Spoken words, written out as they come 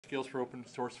Skills for open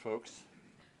source folks.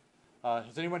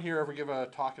 Has anyone here ever give a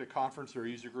talk at a conference or a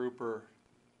user group or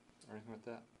anything like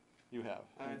that? You have.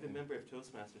 I've been a member of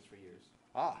Toastmasters for years.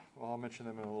 Well, I'll mention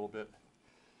them in a little bit.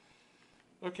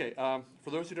 Okay, for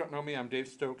those who don't know me, I'm Dave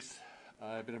Stokes.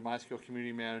 I've been a MySQL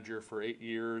community manager for 8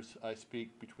 years. I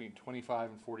speak between 25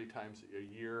 and 40 times a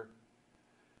year.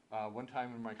 One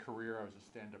time in my career, I was a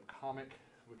stand-up comic,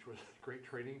 which was great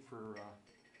training for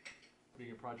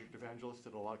being a project evangelist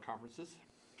at a lot of conferences.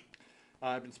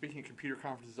 I've been speaking at computer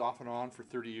conferences off and on for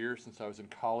 30 years since I was in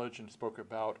college and spoke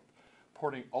about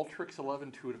porting Ultrix 11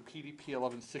 to a PDP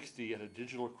 1160 at a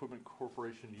Digital Equipment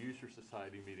Corporation User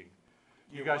Society meeting.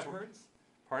 You guys what hurts?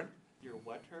 Pardon? Your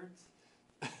what hurts?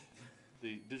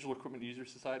 The Digital Equipment User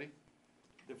Society?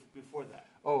 Before that?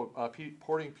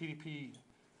 Porting PDP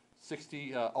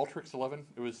 60 Ultrix 11.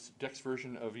 It was DEX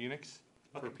version of Unix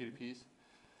for PDPs.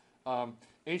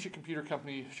 Ancient computer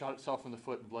company shot itself in the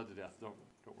foot and bled to death. Don't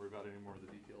worry about any more of the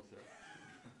details there.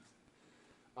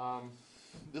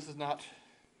 This is not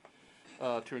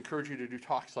to encourage you to do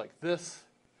talks like this,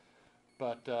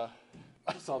 but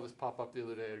I saw this pop up the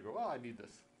other day and go, oh, I need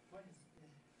this.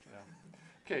 Yeah.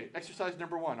 Okay, exercise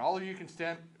number 1. All of you who can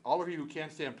stand,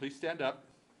 please stand up.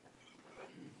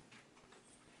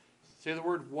 Say the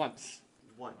word once.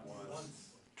 Once.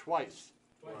 Twice.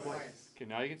 Twice. Okay,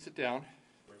 now you can sit down.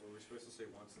 Wait, were we supposed to say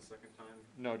once the second time?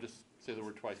 No, just say the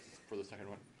word twice for the second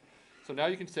one. So now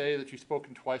you can say that you've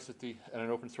spoken twice at an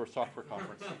open source software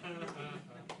conference.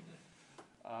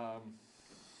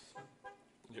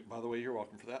 By the way, you're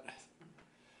welcome for that.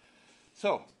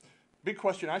 So, big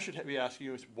question I should be asking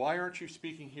you is, why aren't you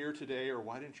speaking here today, or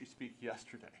why didn't you speak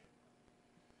yesterday?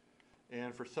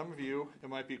 And for some of you, it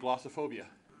might be glossophobia,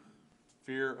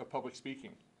 fear of public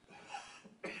speaking.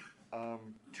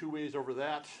 2 ways over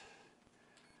that,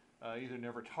 either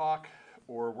never talk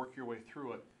or work your way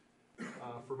through it.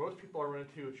 For most people I run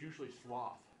into, it's usually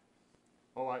sloth.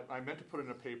 Oh, I meant to put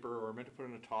in a paper, or I meant to put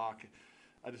in a talk,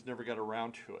 I just never got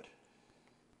around to it.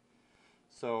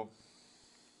 So,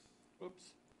 oops.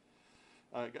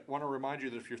 I want to remind you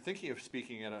that if you're thinking of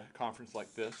speaking at a conference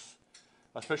like this,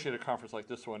 especially at a conference like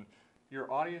this one,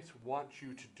 your audience wants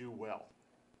you to do well.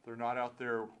 They're not out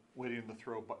there waiting to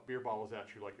throw beer bottles at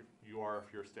you like you are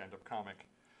if you're a stand-up comic.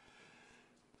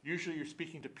 Usually you're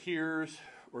speaking to peers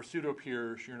or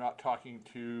pseudo-peers. You're not talking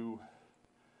to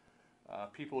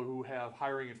people who have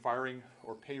hiring and firing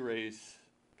or pay raise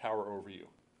power over you.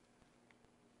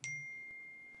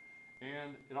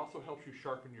 And it also helps you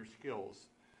sharpen your skills.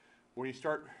 When you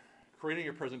start creating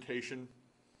a presentation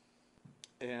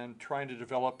and trying to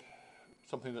develop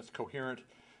something that's coherent,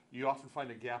 you often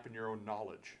find a gap in your own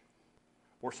knowledge.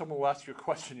 Or someone will ask you a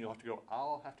question, you'll have to go,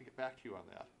 I'll have to get back to you on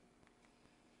that.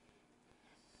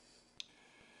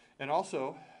 And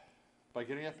also, by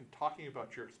getting up and talking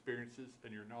about your experiences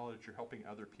and your knowledge, you're helping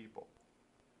other people.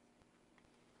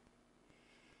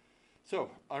 So,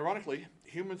 ironically,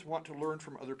 humans want to learn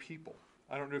from other people.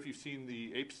 I don't know if you've seen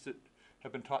the apes that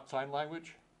have been taught sign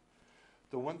language.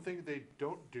 The one thing they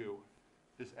don't do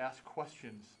is ask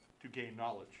questions to gain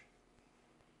knowledge.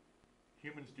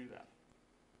 Humans do that.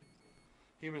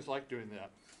 Humans like doing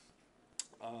that.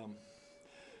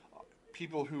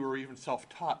 People who are even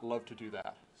self-taught love to do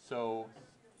that. So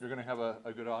you're going to have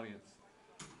a good audience.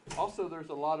 Also, there's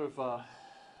a lot of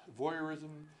voyeurism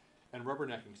and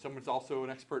rubbernecking. Someone's also an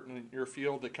expert in your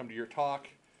field. They come to your talk.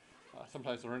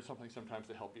 Sometimes they learn something. Sometimes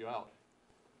they help you out.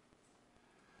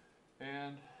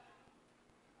 And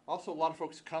also, a lot of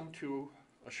folks come to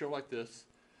a show like this.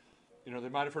 You know, they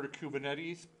might have heard of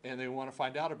Kubernetes, and they want to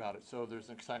find out about it. So there's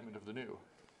an excitement of the new.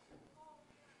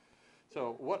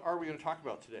 So what are we going to talk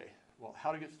about today? Well,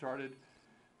 how to get started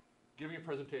giving a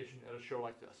presentation at a show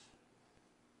like this.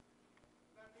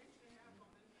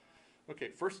 Okay,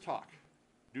 first talk.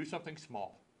 Do something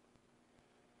small.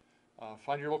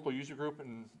 Find your local user group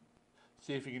and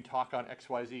see if you can talk on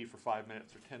XYZ for 5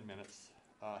 minutes or 10 minutes.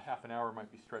 Half an hour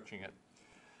might be stretching it.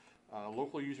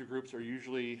 Local user groups are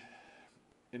usually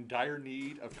in dire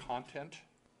need of content.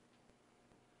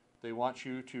 They want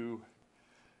you to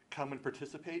come and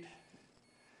participate.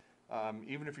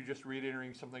 Even if you're just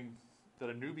re-entering something that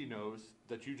a newbie knows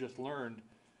that you just learned,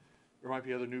 there might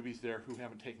be other newbies there who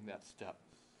haven't taken that step.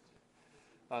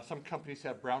 Some companies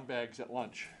have brown bags at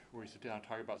lunch where you sit down and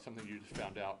talk about something you just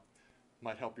found out.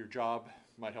 Might help your job,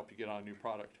 might help you get on a new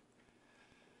product.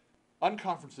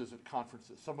 Unconferences at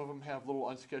conferences. Some of them have little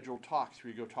unscheduled talks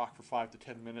where you go talk for 5 to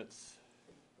 10 minutes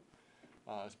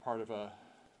as part of a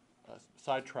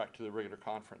sidetrack to the regular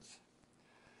conference.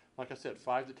 Like I said,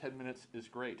 5 to 10 minutes is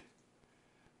great.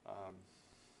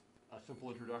 A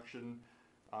simple introduction,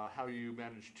 how you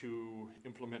manage to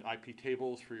implement IP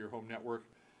tables for your home network,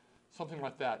 something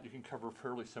like that you can cover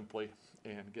fairly simply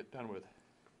and get done with.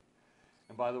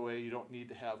 And by the way, you don't need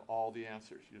to have all the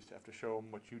answers. You just have to show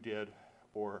them what you did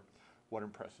or what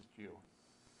impresses you.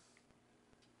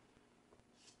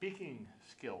 Speaking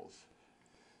skills.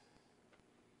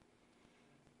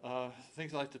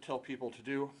 Things I like to tell people to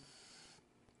do.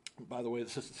 By the way,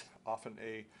 this is often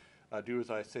a do as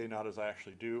I say, not as I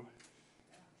actually do,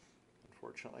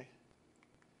 unfortunately.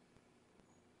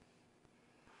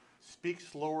 Speak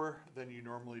slower than you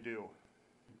normally do.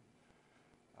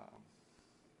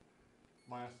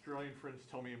 My Australian friends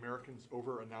tell me Americans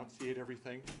over-enunciate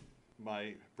everything.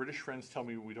 My British friends tell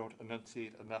me we don't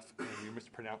enunciate enough and we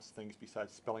mispronounce things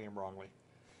besides spelling them wrongly.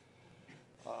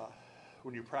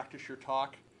 When you practice your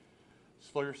talk,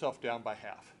 slow yourself down by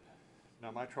half.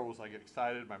 Now my trouble is I get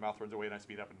excited, my mouth runs away and I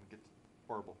speed up and it gets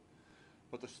horrible.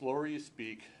 But the slower you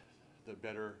speak, the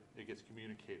better it gets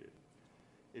communicated.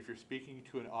 If you're speaking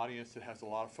to an audience that has a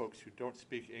lot of folks who don't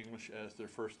speak English as their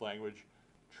first language,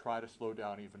 try to slow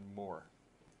down even more.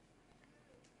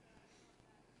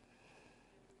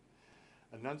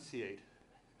 Enunciate.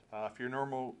 If you're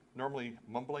normally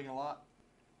mumbling a lot,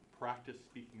 practice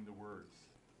speaking the words.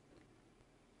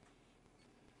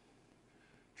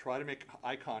 Try to make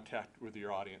eye contact with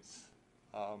your audience.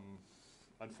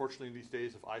 Unfortunately, these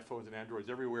days of iPhones and Androids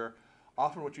everywhere,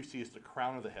 often what you see is the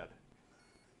crown of the head.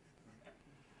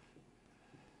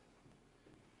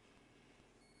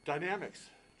 Dynamics.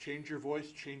 Change your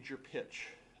voice, change your pitch.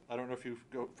 I don't know if you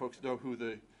folks know who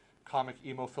the comic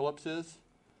Emo Phillips is.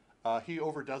 He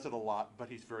overdoes it a lot, but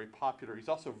he's very popular. He's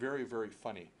also very, very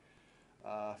funny.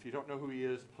 If you don't know who he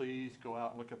is, please go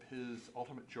out and look up his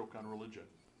ultimate joke on religion.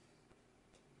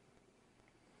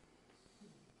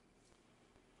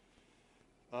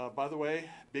 By the way,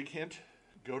 big hint,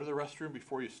 go to the restroom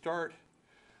before you start,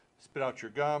 spit out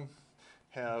your gum,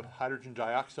 have hydrogen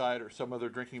dioxide or some other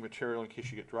drinking material in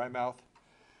case you get dry mouth.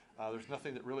 There's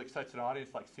nothing that really excites an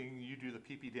audience like seeing you do the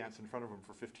pee-pee dance in front of them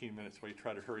for 15 minutes while you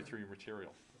try to hurry through your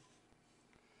material.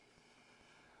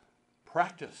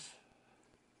 Practice.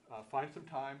 Find some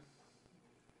time.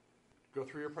 Go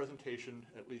through your presentation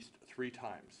at least 3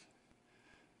 times.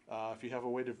 If you have a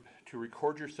way to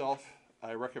record yourself,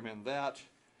 I recommend that.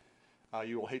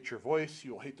 You will hate your voice,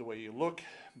 you will hate the way you look,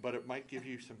 but it might give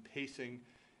you some pacing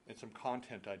and some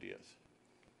content ideas.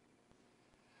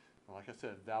 Like I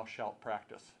said, thou shalt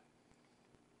practice.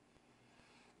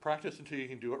 Practice until you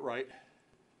can do it right,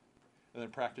 and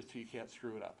then practice till you can't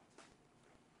screw it up.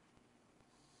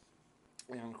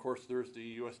 And of course, there's the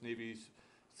U.S. Navy's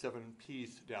 7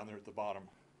 Ps down there at the bottom.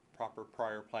 Proper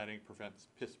prior planning prevents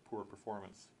piss poor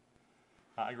performance.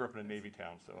 I grew up in a Navy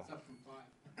town, so. It's up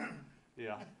from 5.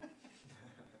 Yeah.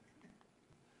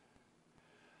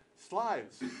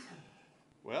 Slides.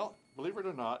 Well, believe it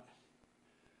or not,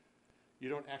 you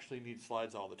don't actually need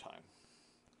slides all the time.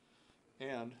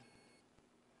 And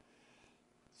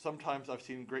sometimes I've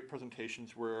seen great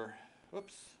presentations where,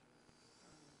 oops,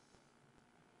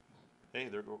 hey,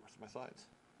 there goes my slides.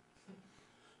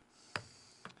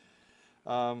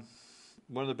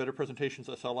 One of the better presentations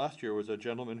I saw last year was a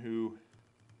gentleman who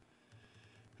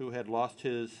had lost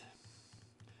his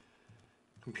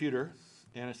computer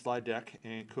and a slide deck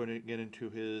and couldn't get into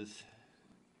his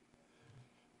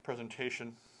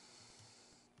presentation.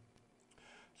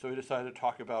 So he decided to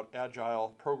talk about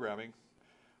agile programming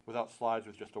without slides,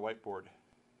 with just a whiteboard.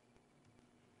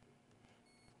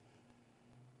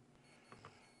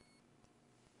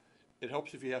 It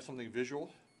helps if you have something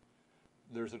visual.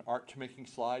 There's an art to making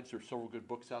slides. There's several good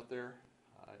books out there.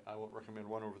 I won't recommend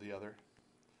one over the other.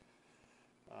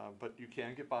 But you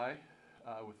can get by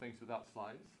with things without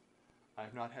slides. I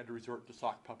have not had to resort to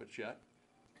sock puppets yet.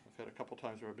 I've had a couple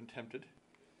times where I've been tempted.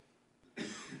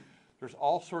 There's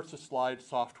all sorts of slide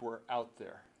software out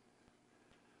there.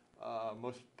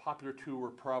 Most popular two were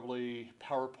probably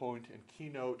PowerPoint and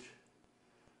Keynote.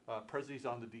 Presi's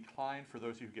on the decline. For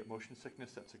those of you who get motion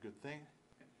sickness, that's a good thing.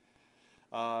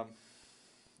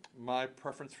 My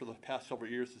preference for the past several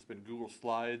years has been Google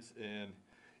Slides and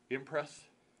Impress.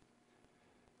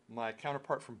 My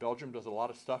counterpart from Belgium does a lot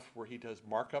of stuff where he does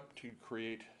markup to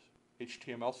create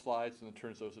HTML slides and then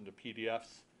turns those into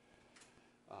PDFs.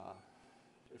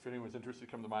 If anyone's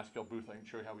interested, come to the MyScale booth. I can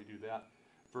show you how we do that.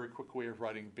 Very quick way of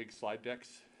writing big slide decks.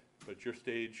 But at your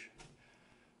stage,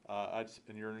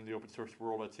 and you're in the open source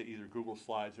world, I'd say either Google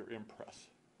Slides or Impress.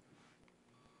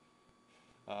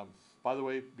 By the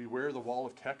way, beware the wall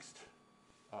of text.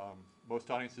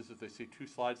 Most audiences, if they see 2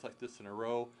 slides like this in a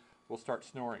row, will start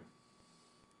snoring.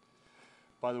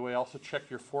 By the way, also check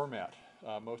your format.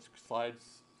 Most slides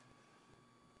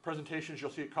Presentations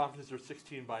you'll see at conferences are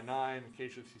 16 by 9.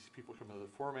 Occasionally you see people come in other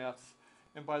formats.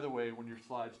 And by the way, when your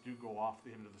slides do go off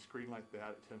the end of the screen like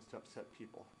that, it tends to upset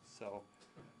people. So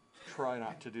try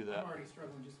not to do that. I'm already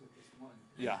struggling just with this one.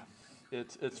 Yeah,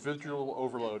 it's visual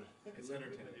overload. It's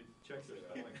entertaining. It checks their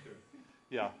spelling too.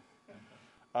 Yeah. Is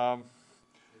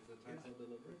the title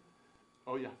deliberate?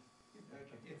 Oh yeah.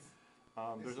 It's,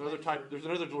 There's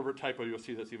another deliberate typo you'll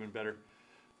see that's even better.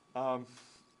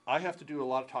 I have to do a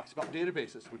lot of talks about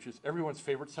databases, which is everyone's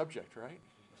favorite subject, right?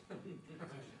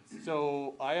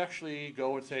 So I actually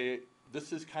go and say,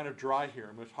 this is kind of dry here.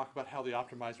 I'm going to talk about how the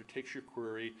optimizer takes your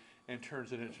query and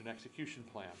turns it into an execution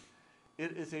plan.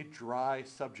 It is a dry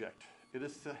subject. It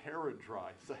is Sahara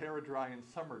dry and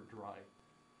summer dry.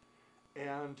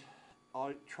 And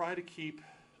I try to keep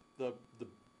the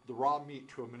raw meat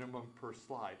to a minimum per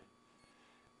slide.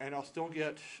 And I'll still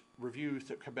get reviews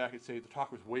that come back and say the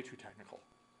talk was way too technical.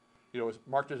 You know, it was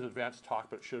marked as an advanced talk,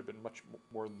 but it should have been much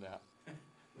more than that.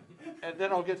 And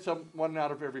then I'll get one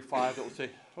out of every 5 that will say,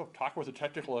 oh, talk wasn't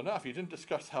technical enough. You didn't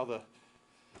discuss how the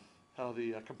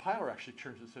compiler actually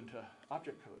turns this into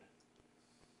object code.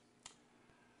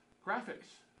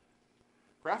 Graphics.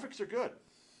 Graphics are good.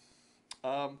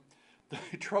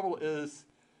 The trouble is,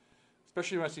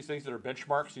 especially when I see things that are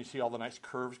benchmarks and you see all the nice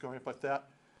curves going up like that,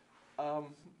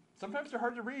 sometimes they're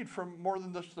hard to read from more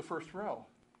than just the first row.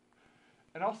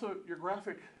 And also, your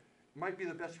graphic might be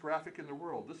the best graphic in the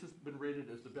world. This has been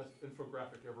rated as the best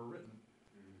infographic ever written.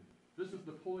 This is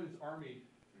Napoleon's army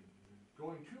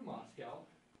going to Moscow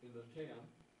in the tan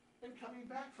and coming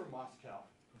back from Moscow.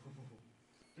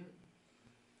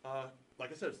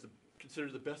 Like I said, it's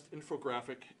considered the best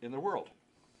infographic in the world.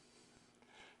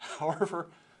 However,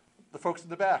 the folks in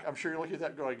the back, I'm sure you're looking at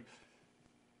that going,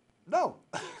 no.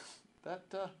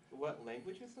 What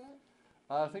language is that?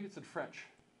 I think it's in French.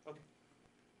 Okay.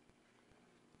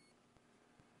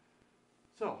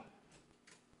 So,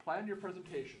 plan your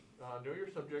presentation. Know your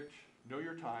subject, know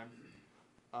your time.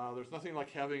 There's nothing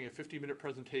like having a 50-minute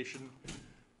presentation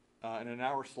in an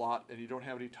hour slot and you don't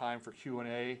have any time for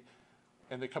Q&A,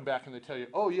 and they come back and they tell you,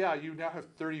 oh yeah, you now have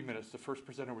 30 minutes. The first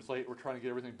presenter was late. We're trying to get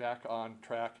everything back on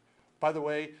track. By the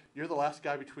way, you're the last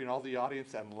guy between all the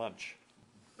audience and lunch.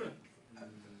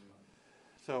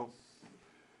 So,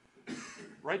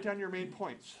 write down your main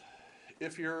points.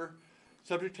 If your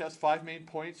subject has 5 main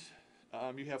points,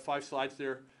 you have 5 slides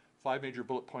there, 5 major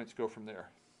bullet points go from there.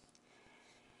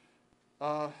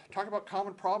 Talk about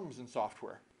common problems in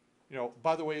software. You know,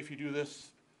 by the way, if you do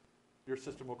this, your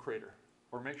system will crater.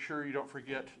 Or make sure you don't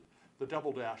forget the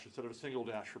double dash instead of a single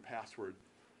dash for password.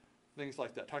 Things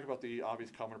like that. Talk about the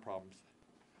obvious common problems.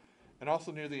 And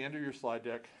also near the end of your slide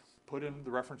deck, put in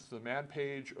the reference to the man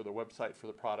page or the website for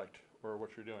the product or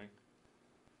what you're doing.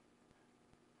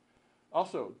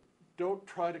 Also, don't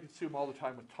try to consume all the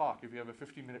time with talk. If you have a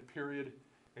 15-minute period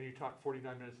and you talk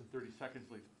 49 minutes and 30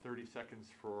 seconds, leave 30 seconds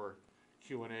for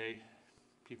Q&A,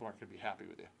 people aren't going to be happy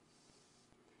with you.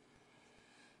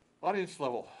 Audience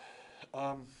level.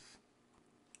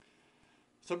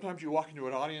 Sometimes you walk into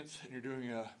an audience and you're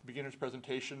doing a beginner's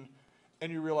presentation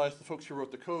and you realize the folks who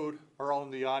wrote the code are all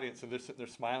in the audience and they're sitting there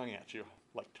smiling at you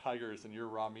like tigers and you're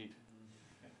raw meat.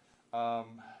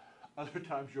 Other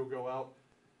times you'll go out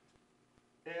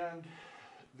and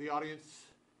the audience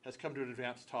has come to an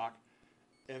advanced talk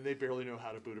and they barely know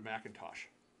how to boot a Macintosh.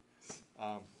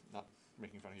 Not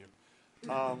making fun of you.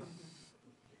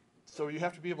 So you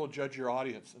have to be able to judge your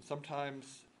audience, and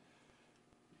sometimes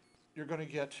you're going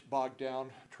to get bogged down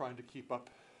trying to keep up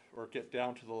or get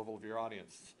down to the level of your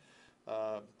audience.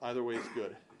 Either way is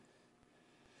good.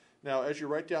 Now, as you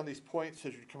write down these points,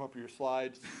 as you come up with your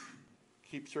slides,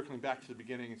 keep circling back to the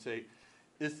beginning and say,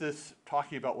 is this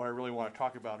talking about what I really want to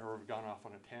talk about, or have I gone off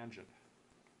on a tangent?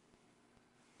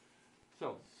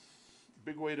 So,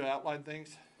 big way to outline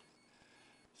things.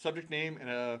 Subject name and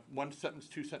a 1-sentence,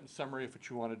 2-sentence summary of what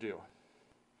you want to do.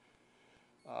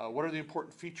 What are the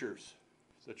important features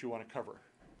that you want to cover?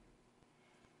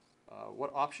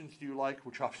 What options do you like?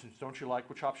 Which options don't you like?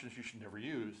 Which options you should never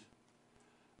use?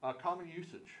 Common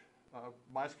usage.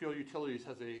 MySQL Utilities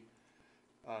has a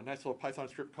nice little Python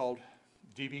script called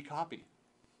dbcopy,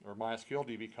 or MySQL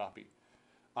dbcopy.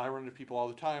 I run into people all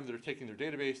the time that are taking their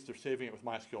database, they're saving it with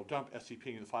MySQL dump,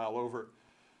 SCPing the file over,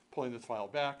 pulling this file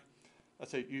back.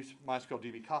 Let's say use MySQL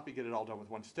dbcopy, get it all done with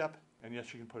one step, and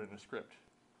yes, you can put it in a script.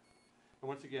 And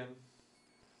once again,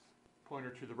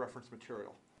 pointer to the reference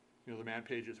material. You know, the man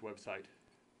page's website,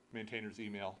 maintainer's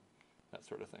email, that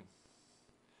sort of thing.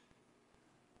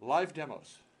 Live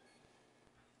demos.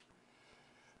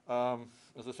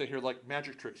 As I say here, like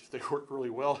magic tricks, they work really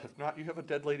well. If not, you have a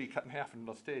dead lady cut in half on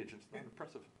the stage. It's not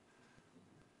impressive.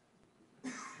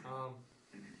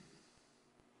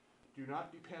 Do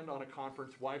not depend on a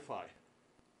conference Wi-Fi.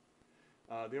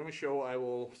 The only show I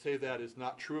will say that is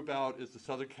not true about is the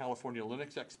Southern California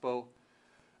Linux Expo.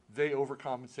 They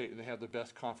overcompensate and they have the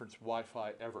best conference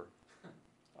Wi-Fi ever.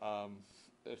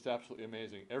 It's absolutely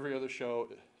amazing. Every other show,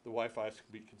 the Wi-Fi can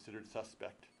be considered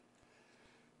suspect.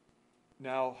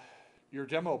 Now, your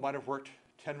demo might have worked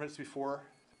 10 minutes before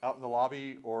out in the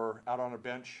lobby or out on a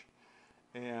bench,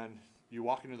 and you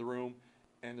walk into the room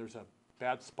and there's a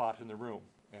bad spot in the room,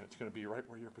 and it's going to be right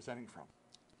where you're presenting from.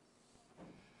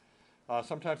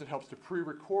 Sometimes it helps to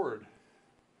pre-record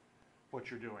what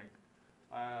you're doing.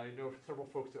 I know several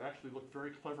folks that actually look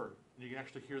very clever, and you can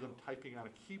actually hear them typing on a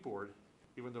keyboard,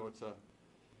 even though it's a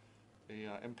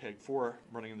MPEG-4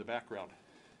 running in the background.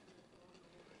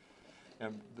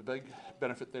 And the big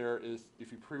benefit there is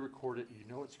if you pre-record it, you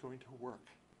know it's going to work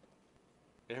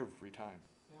every time.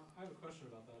 Now, I have a question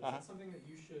about that. Is Uh-huh. that something that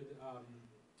you should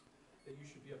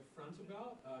be upfront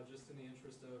about, just in the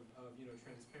interest of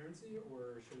transparency,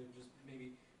 or should it just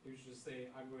maybe you should just say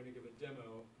I'm going to give a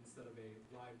demo instead of a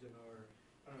live demo, or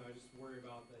I don't know. I just worry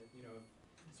about that.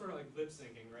 It's sort of like lip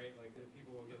syncing, right? Like that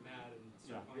people will get mad and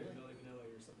start calling it Milli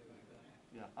Vanilli or something like that.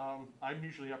 Yeah, I'm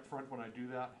usually upfront when I do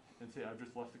that and say I've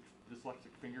just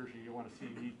dyslexic fingers, and you want to see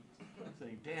me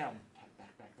saying, damn,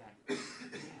 back,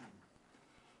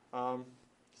 damn.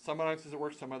 Some audiences it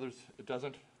works, some others it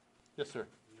doesn't. Yes, sir.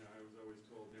 Yeah, I was always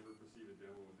told never proceed a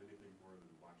demo with anything more than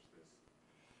watch this.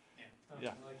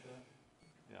 Yeah. I like that.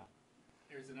 Yeah.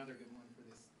 There's another good one for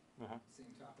this Uh-huh.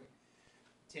 same topic.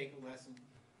 Take a lesson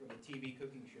from a TV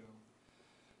cooking show,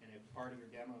 and if part of your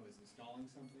demo is installing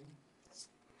something,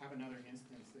 have another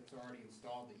instance that's already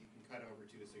installed that you can cut over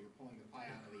to, so you're pulling the pie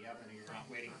out of the oven and you're not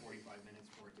waiting 45 minutes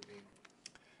for it to bake.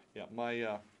 Yeah,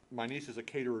 my niece is a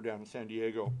caterer down in San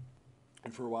Diego,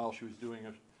 and for a while she was doing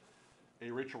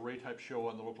a Rachel Ray type show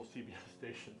on the local CBS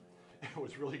station. And what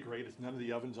was really great is none of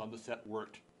the ovens on the set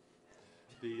worked.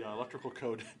 The electrical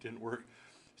code didn't work,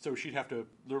 so she'd have to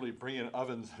literally bring in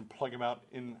ovens and plug them out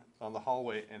in on the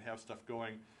hallway and have stuff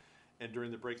going. And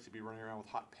during the breaks, they'd be running around with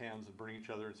hot pans and burning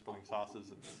each other and spilling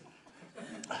sauces.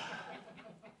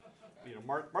 And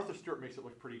Martha Stewart makes it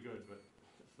look pretty good, but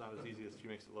it's not as easy as she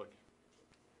makes it look.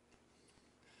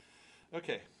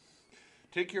 Okay,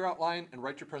 take your outline and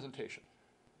write your presentation.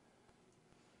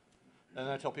 And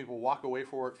then I tell people walk away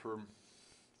for it for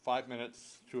 5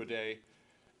 minutes to a day,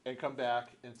 and come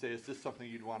back and say, is this something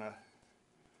you'd want to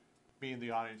be in the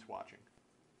audience watching?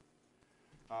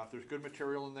 If there's good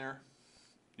material in there,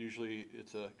 usually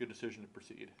it's a good decision to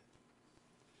proceed.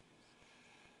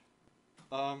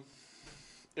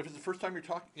 If it's the first time you're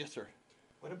talking, yes, sir.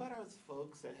 What about us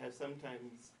folks that have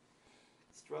sometimes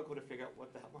struggled to figure out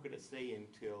what the hell we're going to say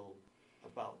until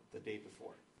about the day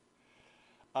before?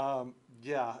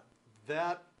 Yeah,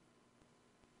 that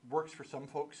works for some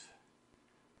folks.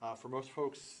 For most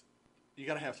folks, you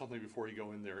got to have something before you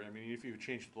go in there. I mean, if you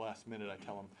change it at the last minute, I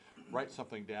tell them, write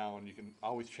something down. You can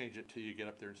always change it till you get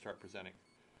up there and start presenting.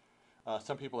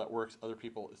 Some people that works, other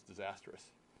people it's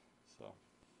disastrous. So,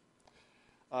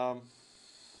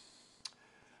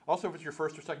 also if it's your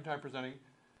first or second time presenting,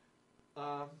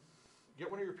 get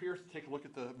one of your peers to take a look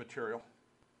at the material.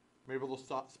 Maybe they'll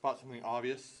spot something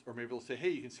obvious, or maybe they'll say, hey,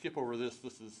 you can skip over this.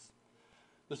 This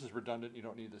is redundant. You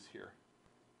don't need this here.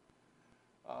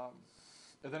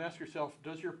 And then ask yourself,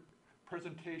 does your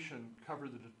presentation cover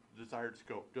the desired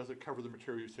scope? Does it cover the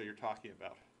material you say you're talking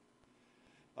about?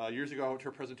 Years ago, I went to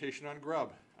a presentation on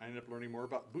Grub. I ended up learning more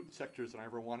about boot sectors than I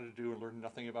ever wanted to do, and learned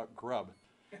nothing about Grub.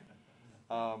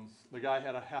 The guy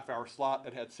had a half-hour slot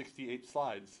that had 68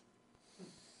 slides.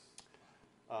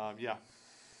 Yeah.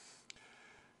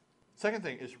 Second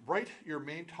thing is write your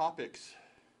main topics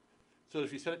so that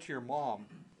if you send it to your mom,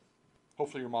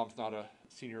 hopefully your mom's not a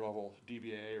senior level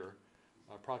DBA or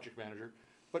a project manager,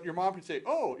 but your mom can say,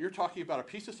 oh, you're talking about a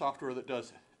piece of software that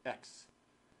does X.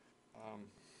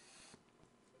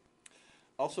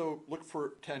 Also, look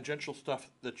for tangential stuff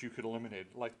that you could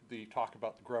eliminate, like the talk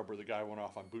about the Grub where the guy went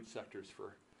off on boot sectors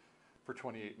for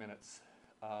 28 minutes.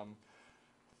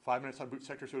 5 minutes on boot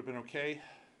sectors would have been okay.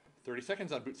 30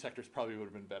 seconds on boot sectors probably would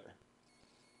have been better.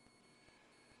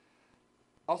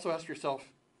 Also ask yourself,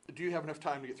 do you have enough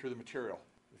time to get through the material?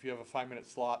 If you have a 5-minute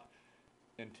slot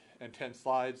and 10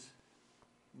 slides,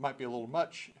 might be a little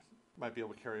much, might be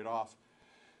able to carry it off.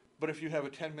 But if you have a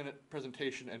 10-minute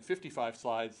presentation and 55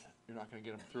 slides, you're not going to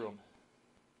get them through them.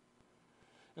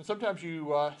 And sometimes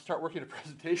you start working a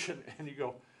presentation and you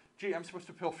go, gee, I'm supposed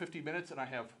to fill 50 minutes and I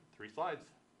have 3 slides.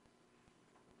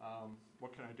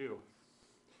 What can I do?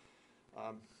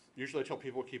 Usually I tell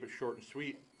people keep it short and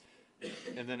sweet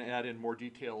and then add in more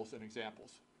details and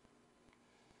examples.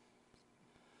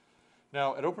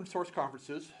 Now, at open source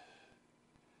conferences,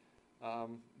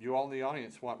 you all in the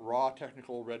audience want raw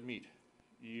technical red meat.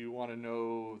 You want to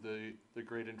know the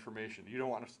great information. You don't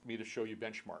want me to show you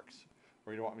benchmarks,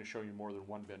 or you don't want me to show you more than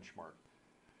one benchmark.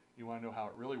 You want to know how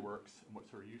it really works and what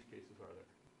sort of use cases are there.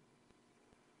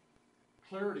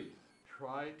 Clarity.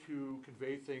 Try to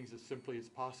convey things as simply as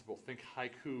possible. Think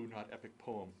haiku, not epic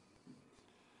poem.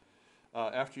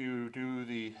 After you do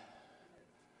the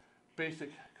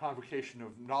basic convocation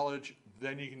of knowledge,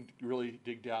 then you can really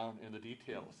dig down in the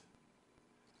details.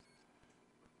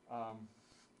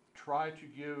 Try to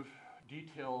give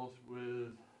details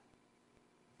with,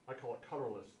 I call it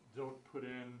colorless. Don't put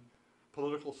in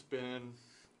political spin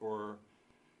or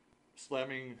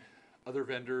slamming other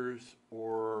vendors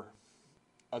or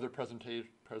other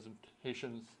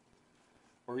presentations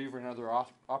or even other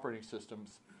operating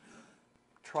systems.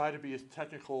 Try to be as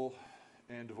technical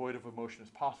and devoid of emotion as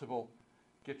possible.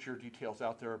 Get your details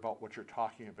out there about what you're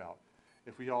talking about.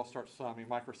 If we all start slamming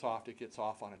Microsoft, it gets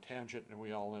off on a tangent and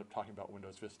we all end up talking about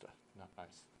Windows Vista. Not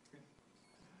nice.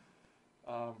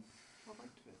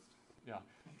 Yeah.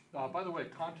 By the way,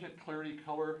 content, clarity,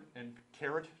 color, and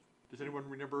carrot. Does anyone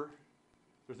remember?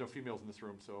 There's no females in this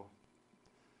room, so.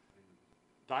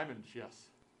 Diamonds, yes.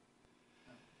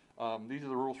 These are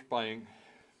the rules for buying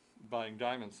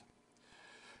diamonds.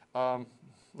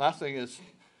 Last thing is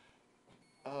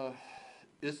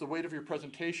the weight of your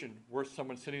presentation worth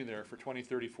someone sitting there for 20,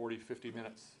 30, 40, 50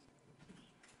 minutes?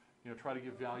 Try to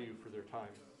give value for their time.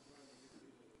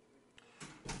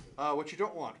 What you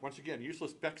don't want, once again,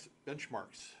 useless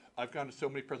benchmarks. I've gone to so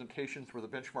many presentations where the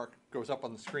benchmark goes up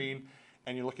on the screen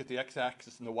and you look at the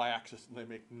x-axis and the y-axis and they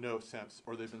make no sense,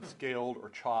 or they've been scaled or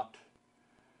chopped.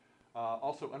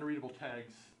 Also, unreadable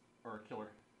tags are a killer.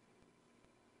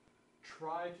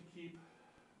 Try to keep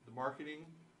the marketing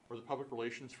or the public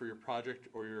relations for your project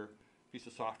or your piece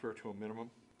of software to a minimum.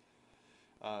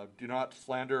 Do not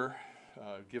slander,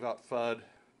 give out FUD,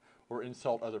 or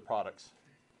insult other products.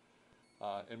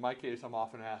 In my case, I'm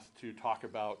often asked to talk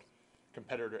about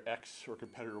competitor X or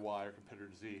competitor Y or competitor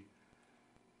Z.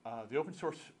 The open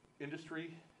source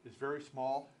industry is very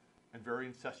small and very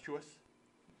incestuous,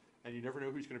 and you never know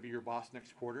who's going to be your boss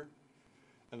next quarter.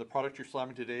 And the product you're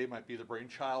slamming today might be the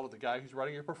brainchild of the guy who's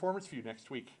writing your performance view next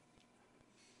week.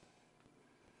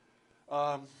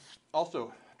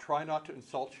 Also, try not to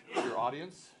insult your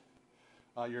audience.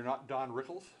 You're not Don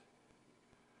Rickles.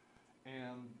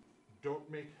 And don't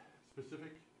make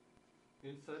specific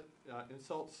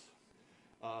insults.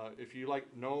 If you like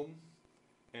GNOME,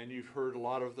 and you've heard a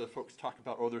lot of the folks talk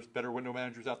about, oh, there's better window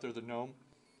managers out there than GNOME,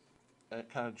 that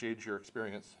kind of jades your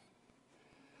experience.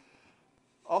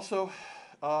 Also,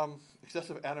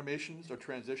 excessive animations or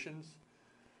transitions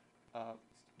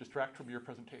distract from your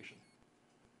presentation.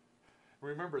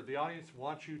 Remember, the audience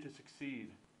wants you to succeed.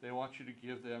 They want you to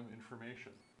give them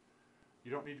information.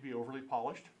 You don't need to be overly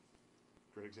polished.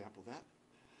 Great example of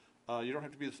that. You don't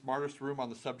have to be the smartest room on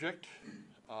the subject.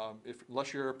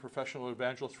 Unless you're a professional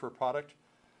evangelist for a product,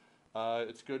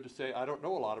 it's good to say, I don't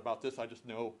know a lot about this, I just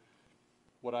know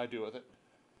what I do with it.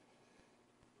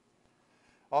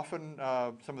 Often,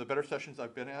 some of the better sessions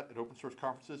I've been at open source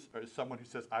conferences is someone who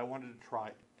says, I wanted to try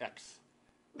X,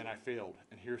 and I failed,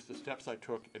 and here's the steps I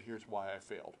took, and here's why I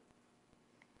failed.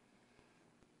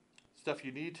 Stuff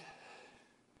you need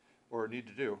or need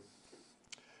to do.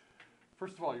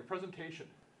 First of all, your presentation.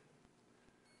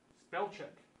 Spell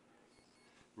check.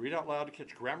 Read out loud to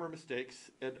catch grammar mistakes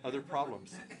and other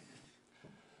problems.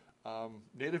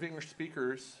 Native English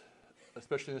speakers,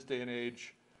 especially in this day and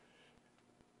age,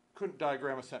 couldn't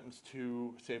diagram a sentence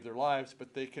to save their lives,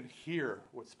 but they can hear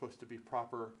what's supposed to be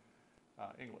proper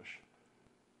English.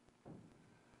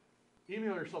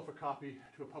 Email yourself a copy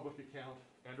to a public account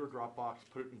and or Dropbox,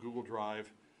 put it in Google Drive,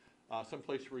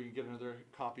 someplace where you can get another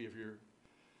copy of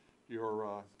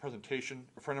your presentation.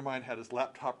 A friend of mine had his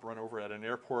laptop run over at an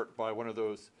airport by one of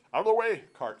those out-of-the-way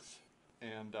carts,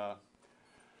 and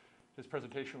his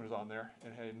presentation was on there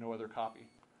and had no other copy.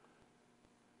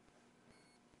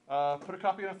 Put a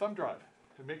copy on a thumb drive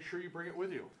and make sure you bring it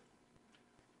with you.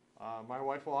 My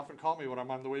wife will often call me when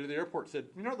I'm on the way to the airport and said,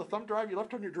 you know the thumb drive you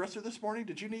left on your dresser this morning?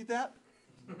 Did you need that?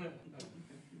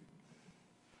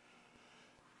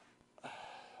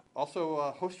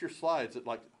 Also, host your slides at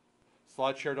like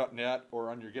slideshare.net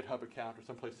or on your GitHub account or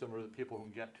someplace similar that people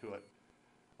can get to it.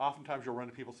 Oftentimes you'll run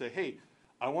into people and say, hey,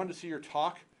 I wanted to see your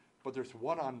talk, but there's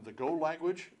one on the Go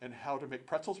language and how to make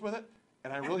pretzels with it,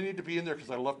 and I really need to be in there because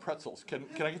I love pretzels. Can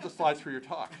I get the slides for your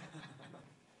talk?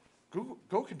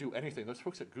 Go can do anything. Those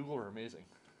folks at Google are amazing.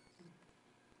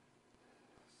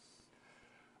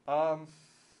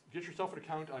 Get yourself an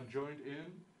account on Joined In.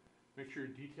 Make sure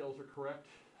your details are correct.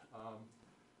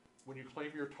 When you claim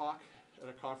your talk at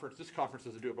a conference, this conference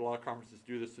doesn't do it, but a lot of conferences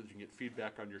do this so that you can get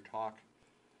feedback on your talk.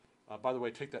 By the way,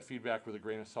 take that feedback with a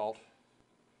grain of salt.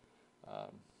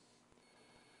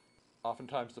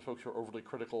 Oftentimes the folks who are overly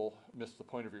critical miss the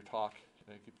point of your talk,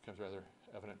 and it becomes rather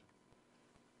evident.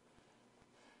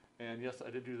 And yes, I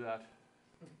did do that,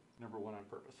 number one, on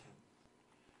purpose.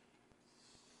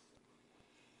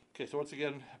 Okay, so once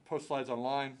again, post slides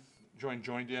online,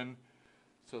 joined in,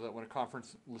 so that when a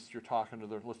conference lists your talk under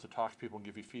their list of talks, people can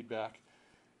give you feedback.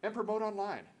 And promote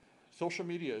online. Social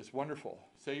media is wonderful.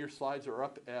 Say your slides are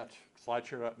up at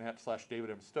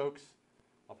slideshare.net/DavidMStokes.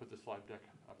 I'll put the slide deck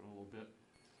up in a little bit.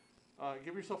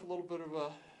 Give yourself a little bit of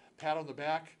a pat on the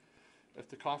back. If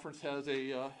the conference has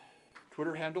a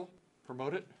Twitter handle,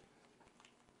 promote it.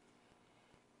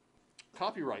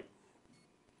 Copyright.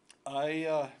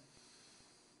 I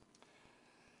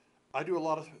do a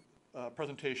lot of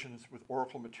presentations with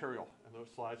Oracle material, and those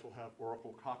slides will have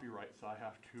Oracle copyright, so I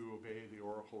have to obey the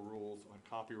Oracle rules on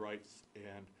copyrights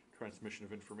and transmission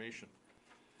of information.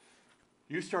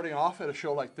 You starting off at a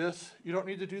show like this, you don't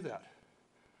need to do that.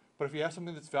 But if you have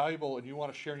something that's valuable and you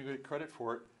want to share and you get credit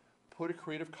for it, put a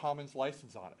Creative Commons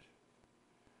license on it.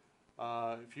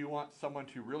 If you want someone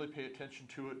to really pay attention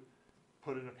to it,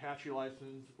 put an Apache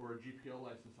license or a GPL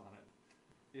license on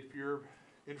it. If your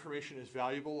information is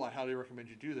valuable, I highly recommend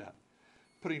you do that.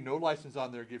 Putting no license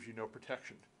on there gives you no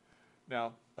protection.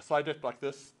 Now, a slide deck like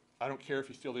this, I don't care if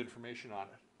you steal the information on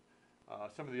it.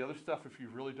 Some of the other stuff, if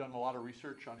you've really done a lot of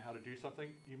research on how to do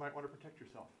something, you might want to protect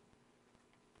yourself.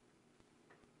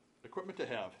 Equipment to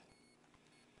have.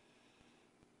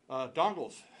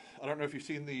 Dongles. I don't know if you've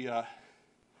seen the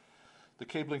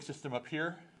cabling system up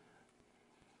here,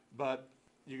 but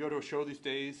you go to a show these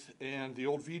days and the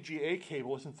old VGA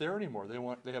cable isn't there anymore.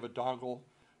 They have a dongle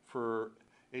for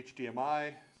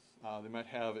HDMI. They might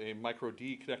have a micro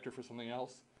D connector for something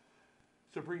else.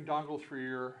 So bring dongles for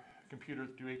your computer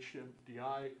that do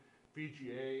HDMI,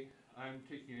 VGA. I'm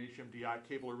taking an HDMI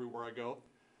cable everywhere I go.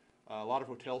 A lot of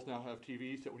hotels now have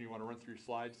TVs that when you want to run through your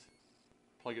slides,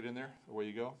 plug it in there, away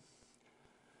you go.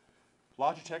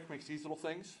 Logitech makes these little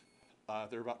things.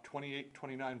 They're about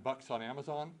 $29 on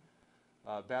Amazon.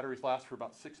 Batteries last for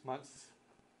about 6 months.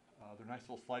 They're nice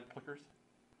little slide clickers.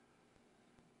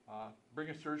 Bring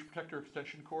a surge protector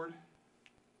extension cord.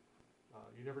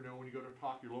 You never know when you go to a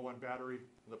talk, you're low on battery,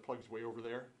 and the plug's way over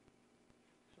there.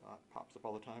 It pops up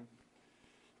all the time.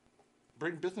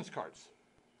 Bring business cards.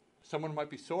 Someone might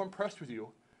be so impressed with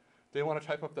you, they want to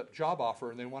type up that job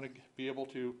offer and they want to be able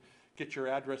to get your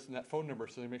address and that phone number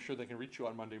so they make sure they can reach you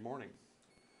on Monday morning.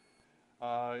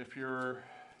 If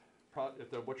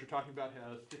what you're talking about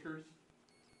has stickers,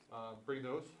 bring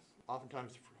those.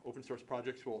 Oftentimes, open source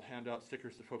projects will hand out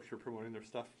stickers to folks who are promoting their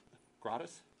stuff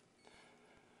gratis.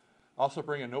 Also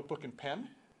bring a notebook and pen.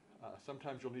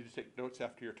 Sometimes you'll need to take notes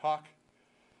after your talk.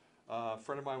 A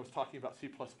friend of mine was talking about C++,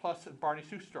 and Barney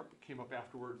Sustrup came up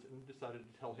afterwards and decided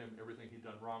to tell him everything he'd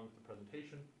done wrong with the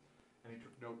presentation, and he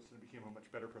took notes and it became a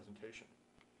much better presentation.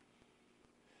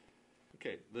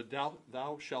 Okay, the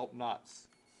thou shalt nots.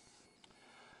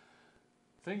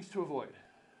 Things to avoid.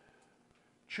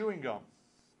 Chewing gum.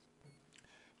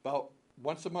 About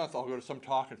once a month I'll go to some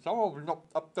talk and someone will be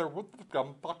up there with the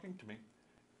gum talking to me,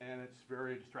 and it's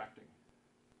very distracting.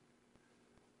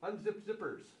 Unzip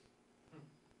zippers.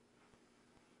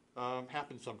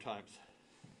 Happens sometimes.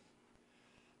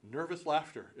 Nervous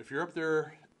laughter. If you're up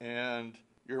there and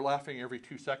you're laughing every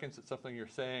 2 seconds at something you're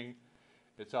saying,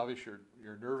 it's obvious you're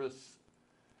nervous,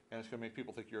 and it's going to make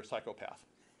people think you're a psychopath.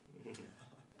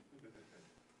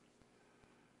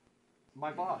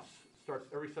 My boss starts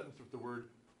every sentence with the word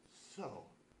so.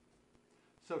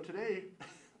 So today,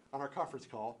 on our conference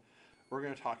call, we're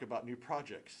going to talk about new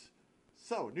projects.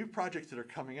 So, new projects that are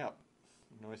coming up.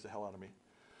 Annoys the hell out of me.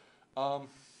 He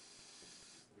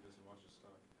doesn't watch his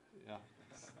stock. Yeah.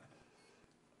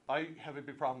 I have a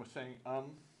big problem with saying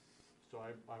so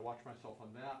I watch myself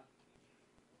on that.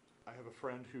 I have a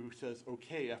friend who says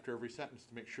okay after every sentence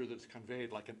to make sure that it's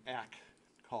conveyed like an ACK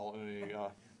call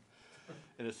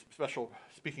in a special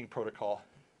speaking protocol.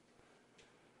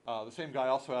 The same guy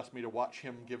also asked me to watch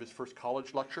him give his first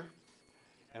college lecture,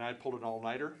 and I pulled an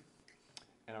all-nighter,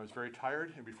 and I was very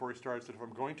tired, and before he started, said, if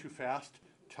I'm going too fast,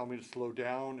 tell me to slow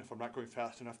down. If I'm not going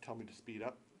fast enough, tell me to speed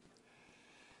up.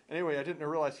 Anyway, I didn't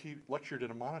realize he lectured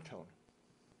in a monotone.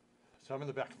 So I'm in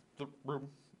the back of the room,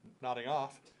 nodding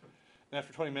off, and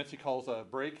after 20 minutes, he calls a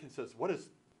break and says, what is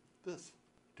this?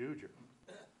 Dude, you're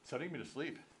setting me to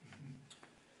sleep.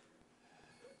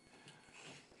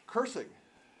 Cursing.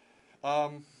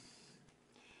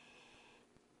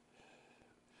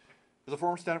 As As a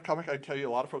former stand-up comic, I tell you,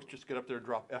 a lot of folks just get up there and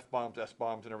drop F-bombs,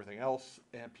 S-bombs, and everything else,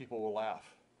 and people will laugh.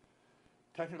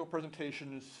 Technical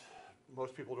presentations,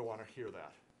 most people don't want to hear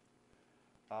that.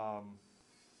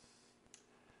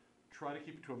 Try to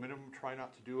keep it to a minimum. Try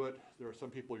not to do it. There are some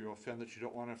people you'll offend that you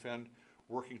don't want to offend.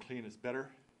 Working clean is better,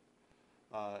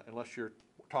 unless you're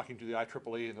talking to the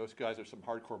IEEE, and those guys are some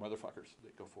hardcore motherfuckers. They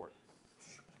go for it.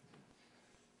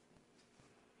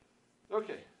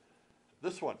 Okay,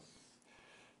 this one.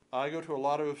 I go to a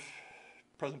lot of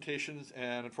presentations,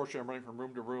 and unfortunately I'm running from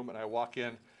room to room, and I walk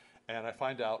in, and I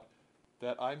find out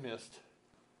that I missed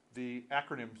the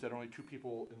acronyms that only 2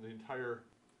 people in the entire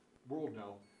world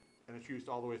know, and it's used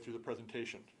all the way through the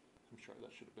presentation. I'm sorry,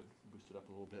 that should have been boosted up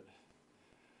a little bit.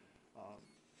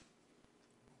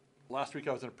 Last week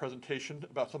I was in a presentation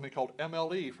about something called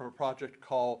MLE from a project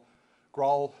called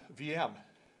Graal VM.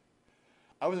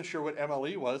 I wasn't sure what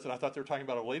MLE was, and I thought they were talking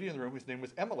about a lady in the room whose name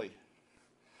was Emily.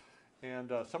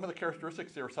 And some of the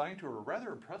characteristics they were assigning to her were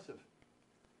rather impressive.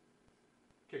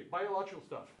 Okay, biological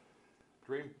stuff.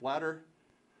 Drain bladder,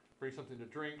 bring something to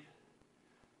drink.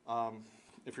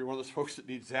 If you're one of those folks that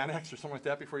needs Xanax or something like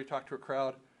that before you talk to a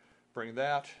crowd, bring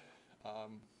that.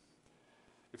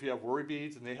 If you have worry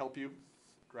beads and they help you,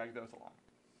 drag those along.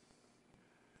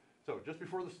 So just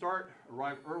before the start,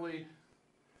 arrive early,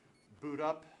 boot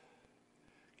up,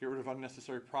 get rid of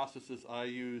unnecessary processes. I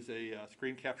use a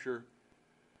screen capture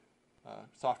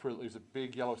software that leaves a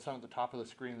big yellow sun at the top of the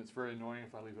screen that's very annoying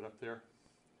if I leave it up there.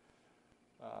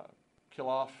 Kill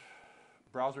off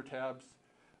browser tabs.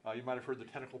 You might have heard the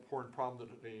tentacle porn problem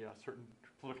that a certain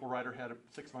political writer had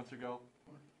 6 months ago.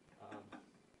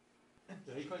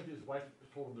 He claimed his wife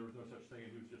told him there was no such thing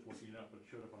and he was just looking it up, but it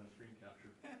showed up on his screen capture.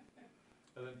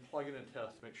 And then plug it in and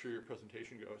test, make sure your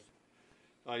presentation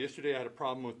goes. Yesterday I had a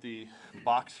problem with the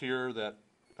box here that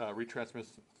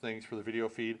retransmits things for the video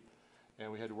feed,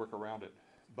 and we had to work around it.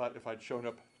 But if I'd shown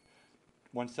up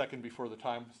 1 second before the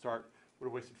time start, would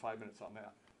have wasted 5 minutes on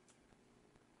that.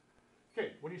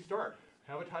 Okay, when you start,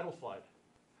 have a title slide.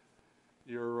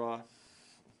 You're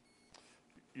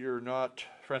not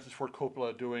Francis Ford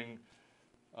Coppola doing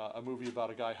a movie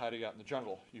about a guy hiding out in the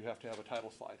jungle. You have to have a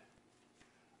title slide.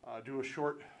 Do a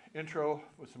short intro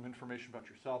with some information about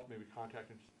yourself, maybe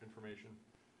contact information.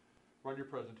 Run your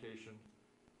presentation,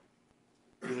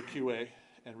 do the QA,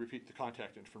 and repeat the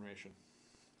contact information.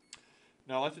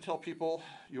 Now, I like to tell people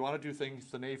you want to do things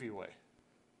the Navy way.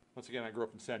 Once again, I grew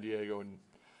up in San Diego, and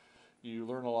you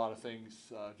learn a lot of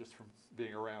things just from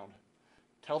being around.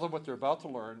 Tell them what they're about to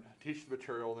learn, teach the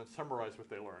material, and then summarize what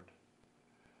they learned.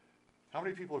 How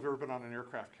many people have ever been on an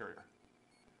aircraft carrier?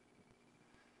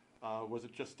 Was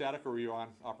it just static, or were you on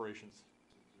operations?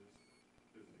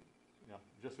 Just visiting. Yeah,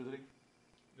 just visiting?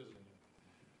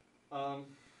 Visiting.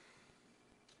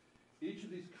 Each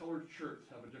of these colored shirts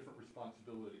have a different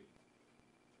responsibility.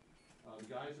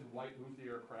 The guys in white move the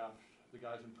aircraft. The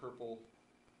guys in purple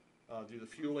do the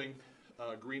fueling.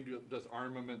 Green does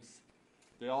armaments.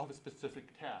 They all have a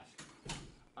specific task.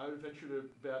 I would venture to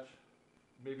bet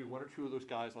maybe 1 or 2 of those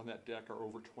guys on that deck are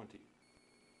over 20.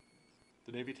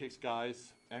 The Navy takes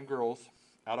guys and girls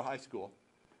out of high school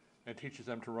and teaches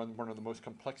them to run one of the most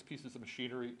complex pieces of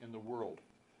machinery in the world.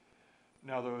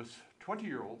 Now, those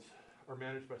 20-year-olds are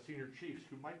managed by senior chiefs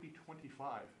who might be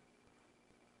 25.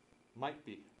 Might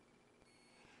be.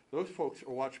 Those folks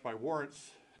are watched by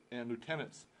warrants and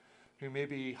lieutenants who may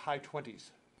be high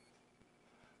 20s,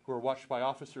 who are watched by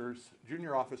officers,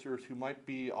 junior officers who might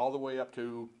be all the way up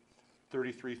to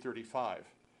 33, 35,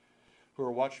 who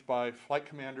are watched by flight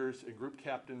commanders and group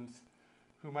captains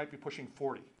who might be pushing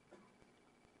 40.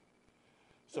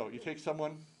 So you take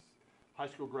someone, high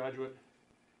school graduate,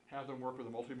 have them work with a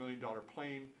multi-million-dollar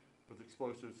plane with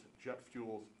explosives, jet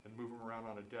fuels, and move them around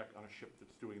on a deck on a ship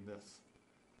that's doing this.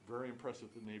 Very impressive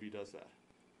the Navy does that.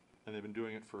 And they've been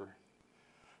doing it for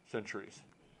centuries.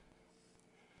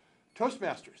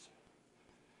 Toastmasters.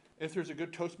 If there's a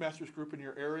good Toastmasters group in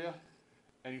your area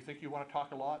and you think you want to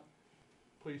talk a lot,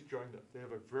 please join them. They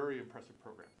have a very impressive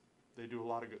program. They do a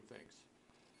lot of good things.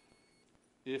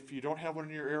 If you don't have one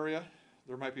in your area,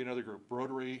 there might be another group.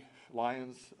 Rotary,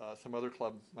 Lions, some other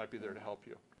club might be there to help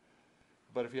you.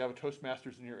 But if you have a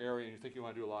Toastmasters in your area and you think you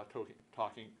want to do a lot of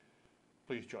talking,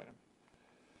 please join them.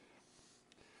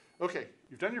 Okay,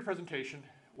 you've done your presentation.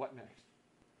 What next?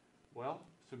 Well,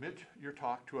 submit your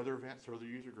talk to other events or other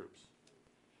user groups.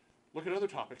 Look at other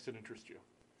topics that interest you.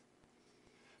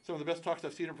 Some of the best talks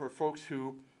I've seen are for folks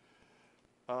who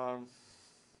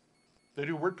they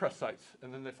do WordPress sites,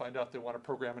 and then they find out they want to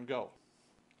program and Go.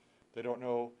 They don't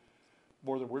know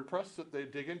more than WordPress, that they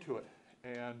dig into it,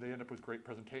 and they end up with great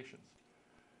presentations.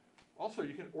 Also,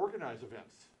 you can organize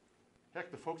events. Heck,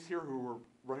 the folks here who are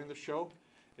running the show,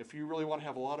 if you really want to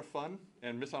have a lot of fun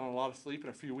and miss out on a lot of sleep and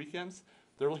a few weekends,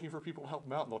 they're looking for people to help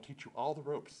them out, and they'll teach you all the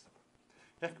ropes.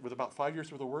 Heck, with about 5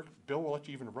 years worth of work, Bill will let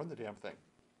you even run the damn thing.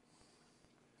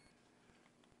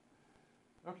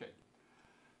 Okay,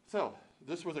 so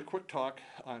this was a quick talk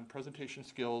on presentation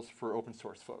skills for open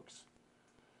source folks.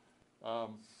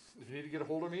 If you need to get a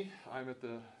hold of me, I'm at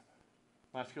the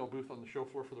MySQL booth on the show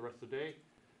floor for the rest of the day.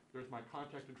 There's my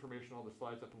contact information, all the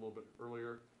slides up a little bit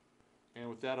earlier. And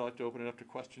with that, I'd like to open it up to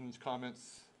questions,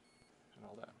 comments, and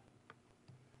all that.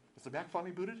 Is the Mac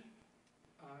finally booted?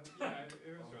 Yeah,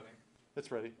 it was running.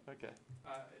 It's ready, okay.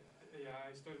 Yeah,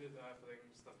 I started putting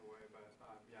stuff away, but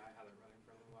yeah, I had it running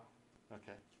for a little while.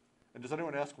 Okay. And does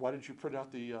anyone ask, why did you print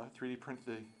out the 3D print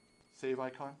the save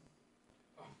icon?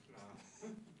 Oh, no.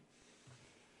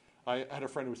 I had a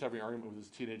friend who was having an argument with his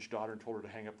teenage daughter and told her to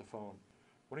hang up the phone.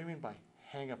 What do you mean by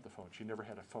hang up the phone? She never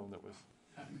had a phone that was...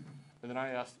 And then I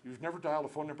asked, you've never dialed a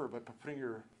phone number by putting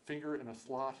your finger in a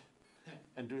slot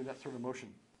and doing that sort of motion?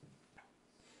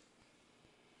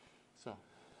 So,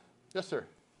 yes, sir.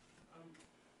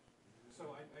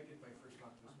 So I did my first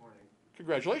talk this morning.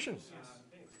 Congratulations. Thanks.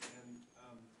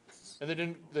 And And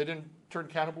they didn't turn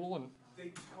cannibal and...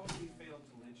 they totally failed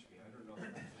to lynch me. I don't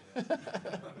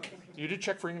know. You did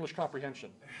check for English comprehension.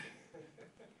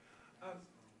 I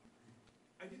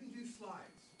didn't do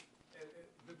slides. And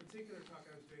the particular talk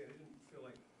I was doing, I didn't feel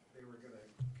like they were going to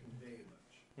convey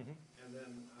much. Mhm. And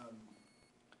then,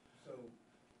 so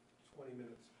 20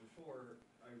 minutes before,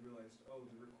 I realized, oh,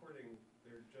 the recording,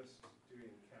 they're just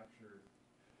doing capture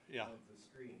Yeah. of the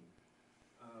screen.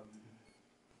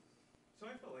 So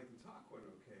I felt like the talk went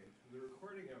okay. The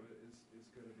recording of it is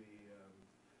going to be,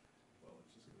 well,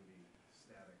 it's just going to be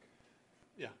static.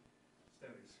 Yeah.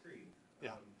 Static screen.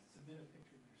 Yeah. Submit a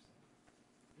picture of yourself.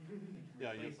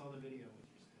 Yeah, you- Replace all the video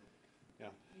with your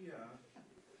still. Yeah,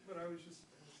 but I was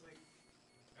like,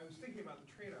 I was thinking about the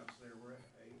trade-offs there where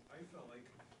I felt like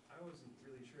I wasn't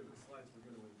really sure the slides were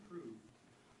going to improve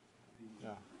the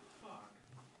Yeah. talk,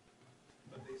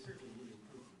 but they certainly would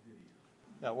improve the video.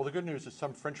 Yeah, well, the good news is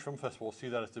some French film festival will see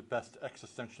that as the best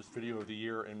existentialist video of the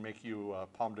year and make you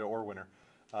Palme d'Or winner.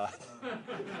 I'll look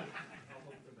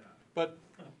for that. But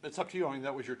it's up to you. I mean,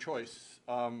 that was your choice.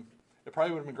 It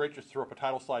probably would have been great just to throw up a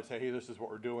title slide, say, hey, this is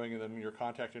what we're doing, and then your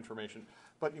contact information.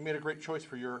 But you made a great choice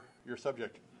for your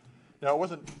subject. Now, it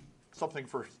wasn't something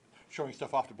for showing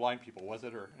stuff off to blind people, was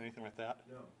it, or anything like that?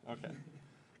 No. Okay.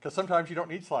 Because sometimes you don't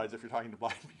need slides if you're talking to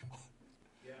blind people.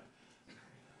 Yeah.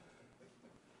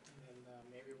 And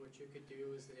maybe what you could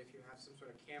do is that if you have some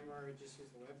sort of camera or just use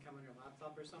the webcam on your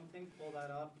laptop or something, pull that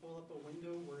up, pull up a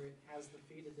window where it has the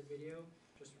feed of the video,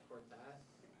 just record that.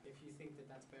 If you think that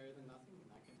that's better than nothing, then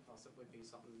that can possibly be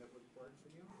something that would work for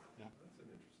you. Yeah. That's an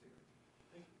interesting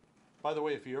idea. By the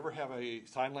way, if you ever have a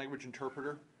sign language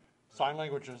interpreter, sign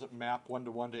language doesn't map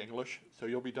one-to-one to English, so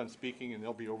you'll be done speaking and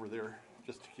they'll be over there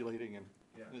gesticulating, and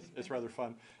Yeah. it's rather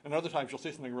fun. And other times you'll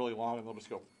say something really long and they'll just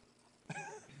go.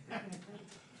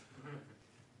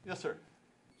 Yes, sir.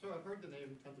 So I've heard the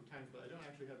name tons of times, but I don't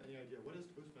actually have any idea. What does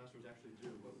Toastmasters actually do?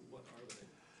 What are they?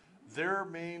 Their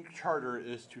main charter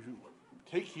is to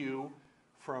take you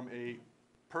from a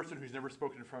person who's never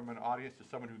spoken from an audience to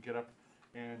someone who get up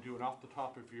and do an off the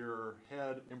top of your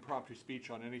head impromptu speech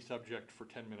on any subject for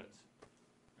 10 minutes.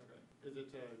 Okay. Is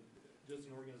it just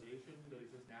an organization that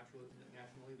exists nationally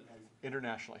that has?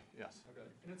 Internationally, yes. Okay.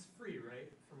 And it's free,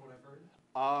 right, from what I've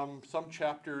heard? Some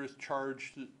chapters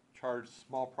charge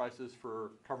small prices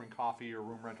for covering coffee or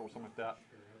room rental or something like that.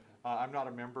 Sure, okay. I'm not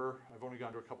a member. I've only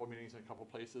gone to a couple of meetings in a couple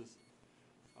of places.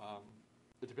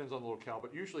 It depends on the locale,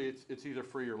 but usually it's either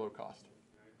free or low cost.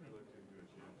 I looked into it.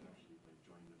 You have to actually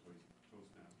join the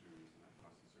Toastmasters, and that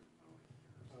costs a certain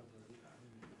amount a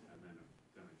year. And then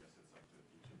I guess it's up to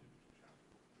each individual chapter.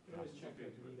 You can always check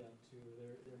like Meetup too.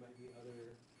 There might be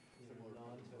other Similar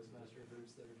non-Toastmaster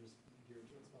groups that are just geared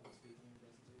towards public speaking and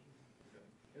presentation. Okay.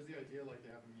 Is the idea like they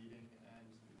have a meeting and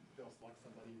they'll select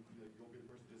somebody, like you'll be the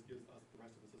person who just gives us, the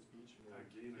rest of us, a speech? And we'll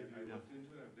Again, give I you- looked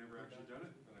into it. I've never actually done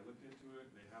it, but I looked into it.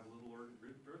 They have a little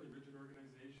fairly rigid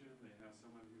organization. They have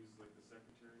someone who's like the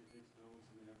secretary who takes notes,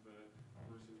 and they have the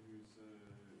person who's going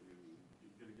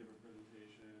to give a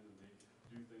presentation, and they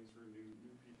do things for new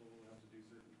people who have to do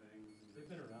certain things. And They've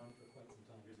been around for quite some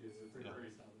time. It's It's pretty Yeah. well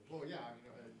established. Well, yeah, I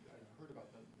mean, I heard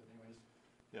about the name. I just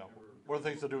Yeah. never. One of the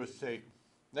things they'll do is say,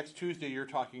 next Tuesday you're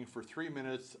talking for 3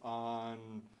 minutes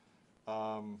on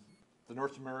the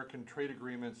North American trade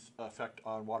agreement's effect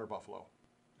on water buffalo.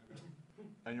 Okay.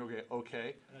 And you'll get,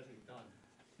 okay, And I think done.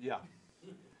 yeah.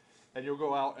 And you'll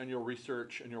go out and you'll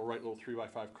research and you'll write little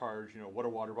 3x5 cards, you know, what a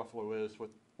water buffalo is,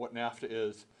 what NAFTA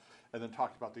is. and then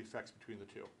talked about the effects between the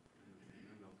two. And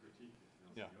then they'll critique it.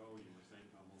 They'll Yeah. say, oh, you were saying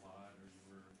come a lot, or you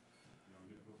were,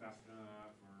 didn't go fast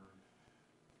enough, or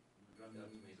redundant,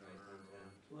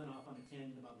 Went off on a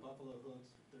tangent about buffalo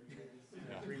hooves for 30 minutes,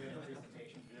 Yeah. 3-minute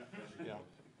presentation. Yeah.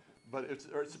 But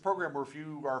it's a program where if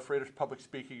you are afraid of public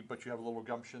speaking, but you have a little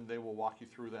gumption, they will walk you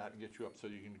through that and get you up so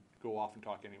you can go off and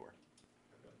talk anywhere.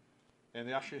 And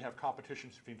they actually have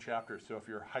competitions between chapters, so if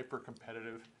you're hyper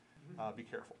competitive, be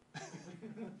careful.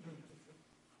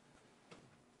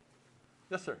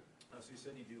 Yes, sir. So you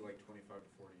said you do like 25 to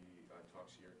 40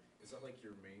 talks a year. Is that like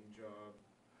your main job?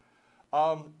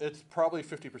 It's probably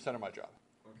 50% of my job.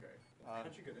 Okay.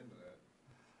 How'd you get into that?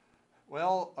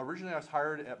 Well, originally I was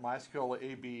hired at MySQL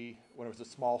AB when it was a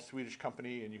small Swedish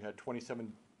company, and you had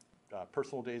 27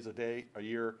 personal days a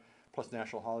year, plus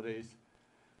national holidays.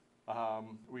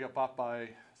 We got bought by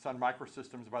Sun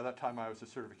Microsystems. By that time, I was a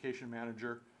certification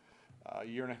manager. A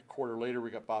year and a quarter later, we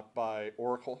got bought by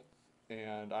Oracle,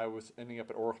 and I was ending up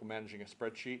at Oracle managing a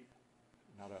spreadsheet.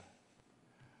 Not a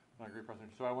great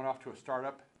presentation. So I went off to a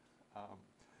startup,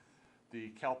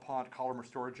 the CalPont columnar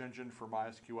storage engine for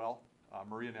MySQL.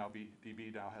 Maria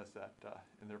DB now has that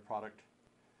in their product.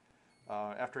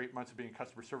 After 8 months of being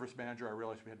customer service manager, I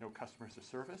realized we had no customers to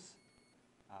service.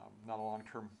 Not a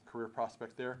long-term career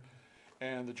prospect there.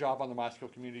 And the job on the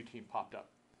MySQL community team popped up.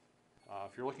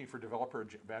 If you're looking for developer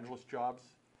evangelist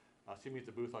jobs, see me at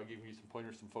the booth. I'll give you some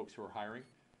pointers, some folks who are hiring.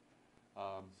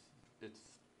 It's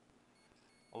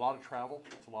a lot of travel.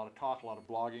 It's a lot of talk, a lot of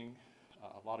blogging,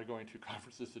 a lot of going to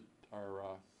conferences that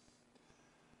are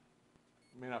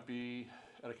may not be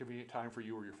at a convenient time for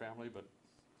you or your family, but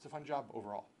it's a fun job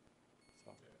overall.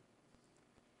 So.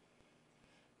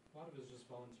 A lot of it is just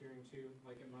volunteering too.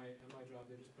 Like at my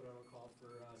job, they just put out a call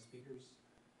for speakers.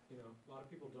 A lot of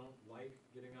people don't like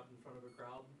getting up in front of a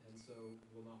crowd, and so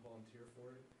will not volunteer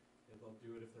for it. And they'll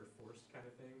do it if they're forced, kind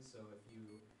of thing. So if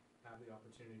you have the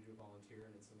opportunity to volunteer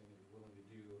and it's something that you're willing to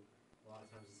do, a lot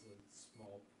of times it's a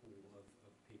small pool of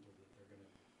people that they're going to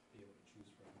be able to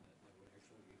choose from that would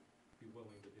actually be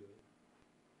willing to do it.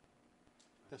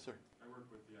 Yes, sir. I work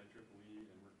with the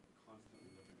IEEE, and we're constantly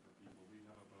looking for people. We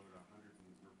have about 100,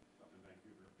 and we're up in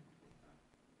Vancouver,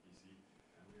 BC,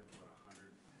 and we have about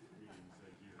 100 meetings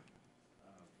a year.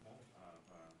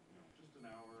 Just an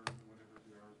hour, whatever,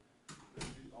 2 hours.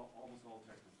 They're almost all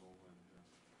technical, and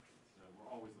we're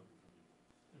always looking for people.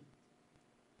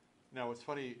 Now, what's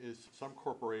funny is some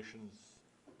corporations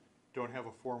don't have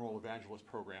a formal evangelist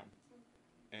program,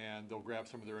 and they'll grab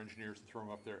some of their engineers and throw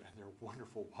them up there, and they're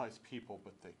wonderful, wise people,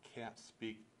 but they can't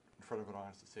speak in front of an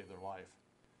audience to save their life.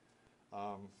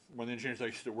 One of the engineers I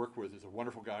used to work with is a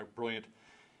wonderful guy, brilliant.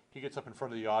 He gets up in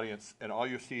front of the audience, and all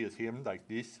you see is him like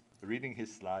this, reading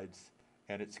his slides,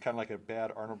 and it's kind of like a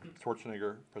bad Arnold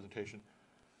Schwarzenegger presentation.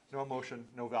 No emotion,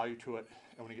 no value to it,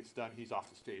 and when he gets done, he's off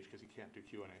the stage because he can't do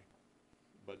Q&A.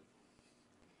 But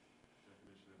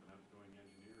Definition of an outgoing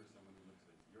engineer is someone who looks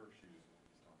like your shoes when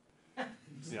he's talking.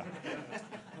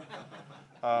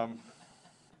 yeah.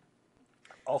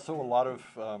 Also, a lot of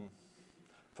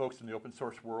folks in the open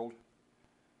source world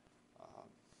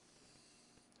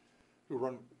who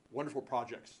run wonderful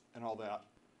projects and all that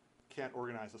can't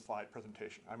organize a slide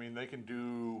presentation. I mean, they can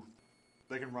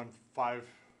run 5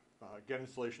 get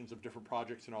installations of different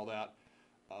projects and all that,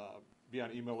 be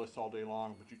on email lists all day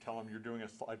long, but you tell them you're doing a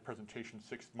slide presentation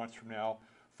 6 months from now,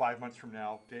 5 months from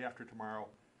now, day after tomorrow,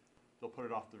 they'll put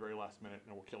it off at the very last minute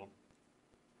and it will kill them.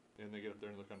 And they get up there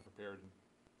and look unprepared and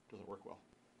it doesn't work well.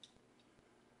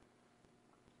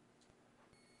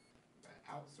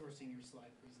 Outsourcing your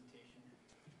slide presentation.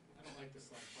 I don't like the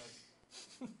slide part.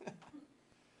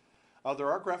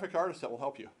 There are graphic artists that will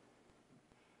help you.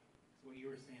 So what you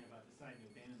were saying about deciding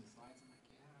to abandon the slides, I'm like,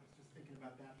 yeah, I was just thinking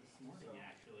about that this morning,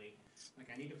 actually.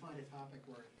 Like, I need to find a topic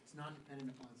where it's not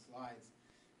dependent upon slides.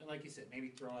 And like you said,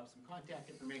 maybe throw up some contact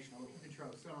information, a little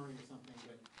intro summary or something,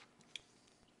 but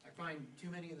I find too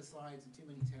many of the slides and too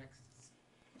many texts.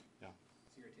 Yeah.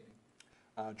 It's irritating.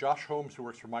 Josh Holmes, who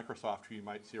works for Microsoft, who you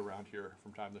might see around here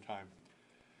from time to time,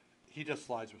 he does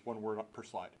slides with 1 word per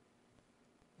slide.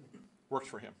 Works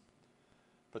for him.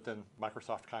 But then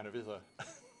Microsoft kind of is a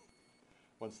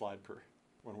 1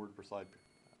 word per slide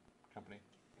company.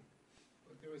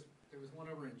 Look, there was one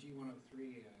over in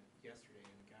G103 yesterday,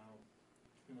 and a gal,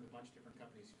 she's been with a bunch of different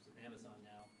companies. She's with Amazon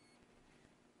now.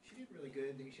 She did really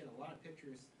good. She had a lot of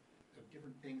pictures of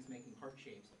different things making heart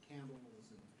shapes, like candles and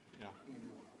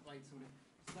lights. So I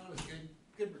thought it was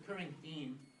good recurring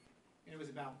theme, and it was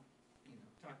about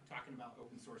talking about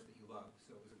open source that you love.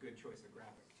 So it was a good choice of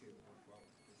graphic too, as well as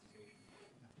the presentation.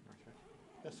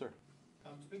 Yes, sir.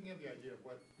 Speaking of the idea of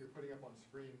what you're putting up on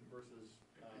screen versus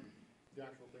the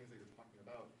actual things that you're talking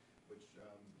about, which,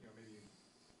 you know, maybe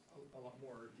a lot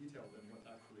more detailed than what's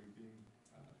actually being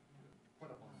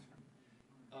put up on the screen.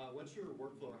 What's your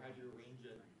workflow, or how do you arrange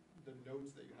it, the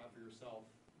notes that you have for yourself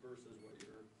versus what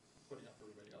you're putting up for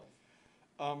everybody else?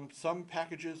 Some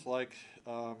packages like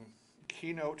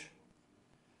Keynote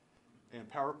and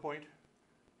PowerPoint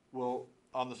will,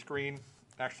 on the screen,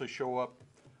 actually show up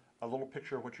a little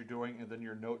picture of what you're doing and then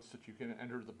your notes that you can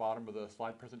enter at the bottom of the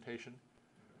slide presentation.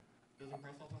 Does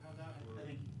Impress also have that? Or? I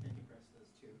think Impress does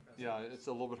too. Yeah, it's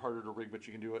a little bit harder to rig, but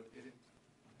you can do it.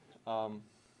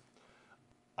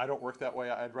 I don't work that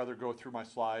way. I'd rather go through my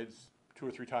slides 2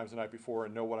 or 3 times the night before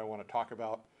and know what I want to talk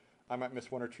about. I might miss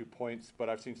 1 or 2 points, but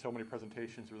I've seen so many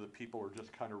presentations where the people are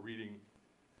just kind of reading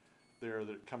there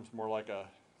that it comes more like a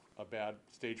bad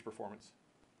stage performance.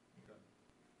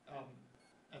 Okay.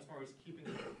 As far as keeping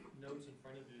the notes in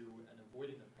front of you and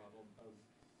avoiding the problem of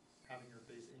having your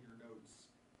face in your notes,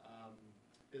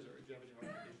 do you have any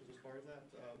recommendations as far as that,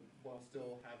 while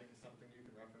still having something you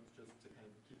can reference just to kind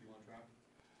of keep you on track?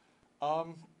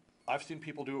 I've seen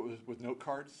people do it with note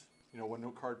cards, you know, 1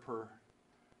 note card per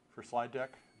slide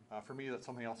deck. For me, that's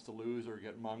something else to lose or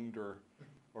get munged or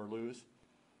lose.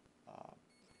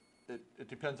 It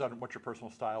depends on what your personal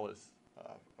style is.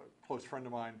 A close friend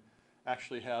of mine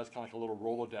actually has kind of like a little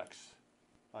Rolodex.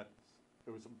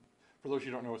 For those of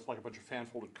you who don't know, it's like a bunch of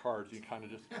fan-folded cards. You kind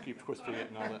of just keep twisting it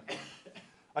and all that.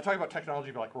 I talk about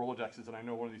technology like Rolodexes, and I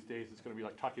know one of these days it's going to be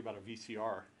like talking about a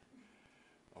VCR.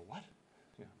 A what?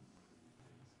 Yeah.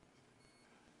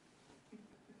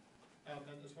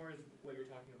 And as far as what you're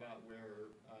talking about,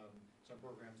 where some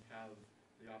programs have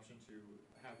the option to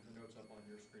have the notes up on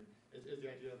your screen, is the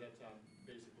idea that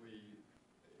basically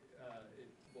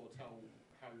it will tell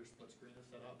how your split screen is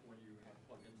set up when you have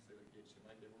plugged into, say, like the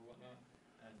HDMI cable or whatnot,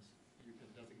 and you can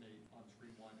designate on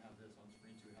screen 1 have this, on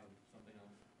screen 2 have something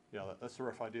else? Yeah, that's a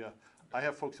rough idea. I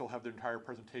have folks who will have their entire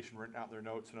presentation written out in their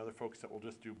notes, and other folks that will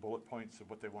just do bullet points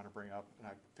of what they want to bring up, and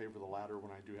I favor the latter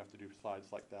when I do have to do slides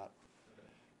like that.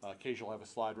 Okay. Occasionally I'll have a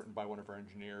slide written by one of our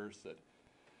engineers that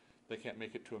they can't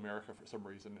make it to America for some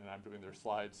reason, and I'm doing their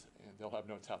slides, and they'll have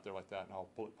notes out there like that, and I'll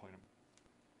bullet point them.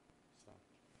 So.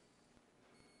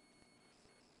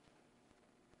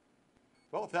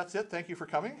 Well, if that's it, thank you for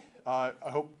coming. I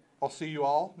hope I'll see you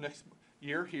all next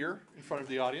year here in front of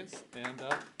the audience, and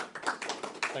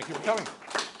thank you for coming.